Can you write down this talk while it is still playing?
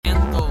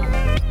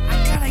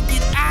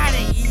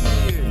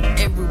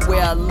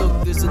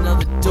there's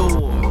another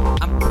door.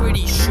 I'm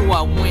pretty sure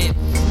I went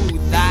through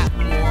that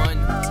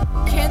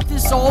one. Can't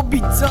this all be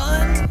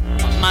done?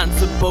 My mind's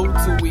about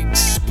to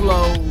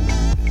explode.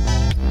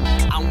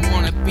 I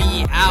wanna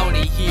be out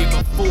of here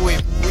before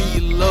it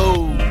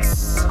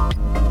reloads.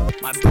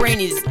 My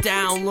brain is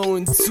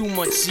downloading too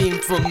much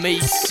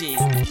information.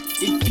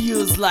 It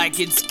feels like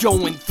it's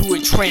going through a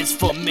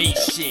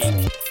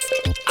transformation.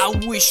 I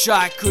wish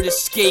I could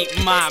escape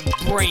my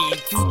brain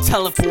through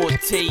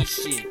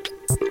teleportation.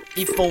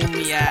 If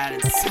only I had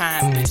a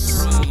time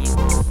machine,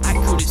 I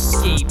could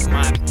escape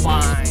my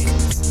mind.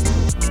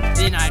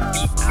 Then I'd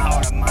be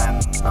out of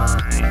my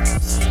mind.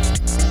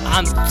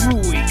 I'm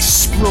through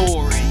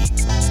exploring.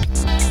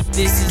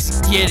 This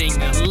is getting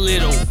a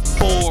little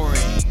boring.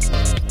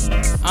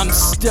 I'm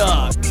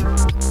stuck.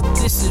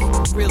 This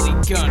is really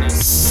gonna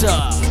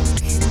suck.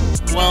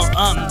 Well,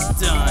 I'm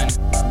done.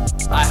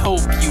 I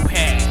hope you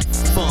had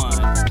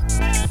fun.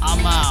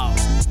 I'm out.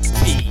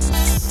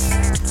 Peace.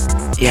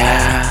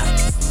 Yeah,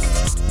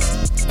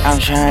 I'm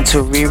trying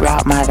to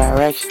reroute my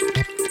direction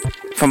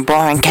from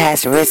boring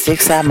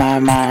characteristics of my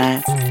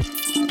mind.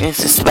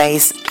 It's the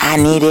space I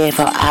needed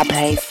for our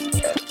place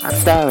of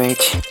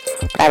storage.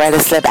 But I'd rather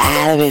slip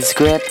out of its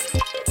grip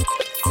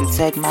to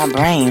take my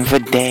brain for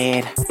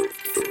dead.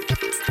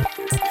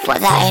 For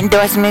the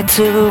endorsement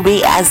to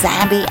be a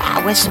zombie,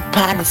 I wish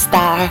upon a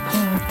star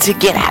to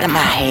get out of my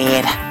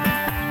head.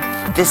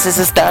 This is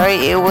a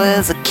story, it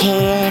was a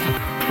kid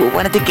who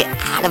wanted to get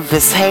out of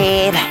his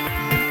head.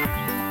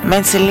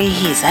 Mentally,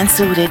 he's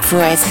unsuited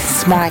for his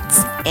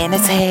smarts in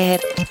his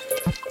head.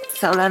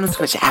 So let him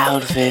switch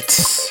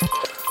outfits.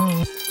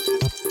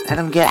 Let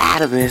him get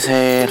out of his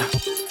head.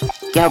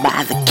 Go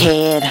by the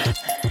kid.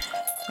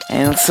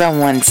 And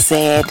someone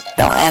said,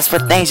 don't ask for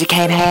things you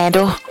can't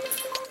handle.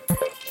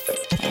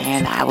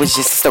 And I was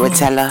just a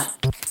storyteller.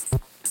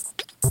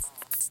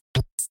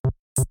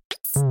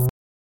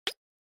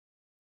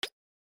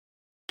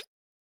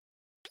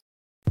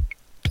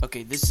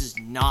 Okay, this is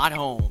not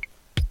home.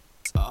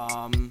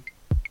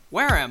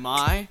 Where am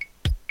I?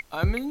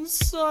 I'm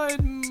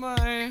inside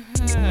my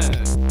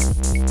head.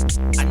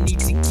 I need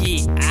to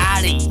get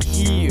out of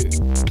here.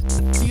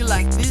 I feel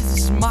like this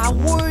is my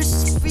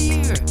worst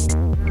fear.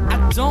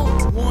 I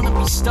don't want to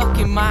be stuck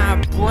in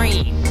my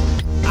brain.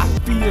 I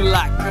feel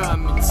like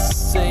I'm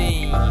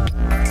insane.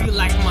 I feel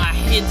like my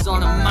head's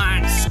on a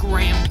mind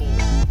scramble,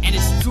 and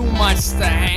it's too much to handle.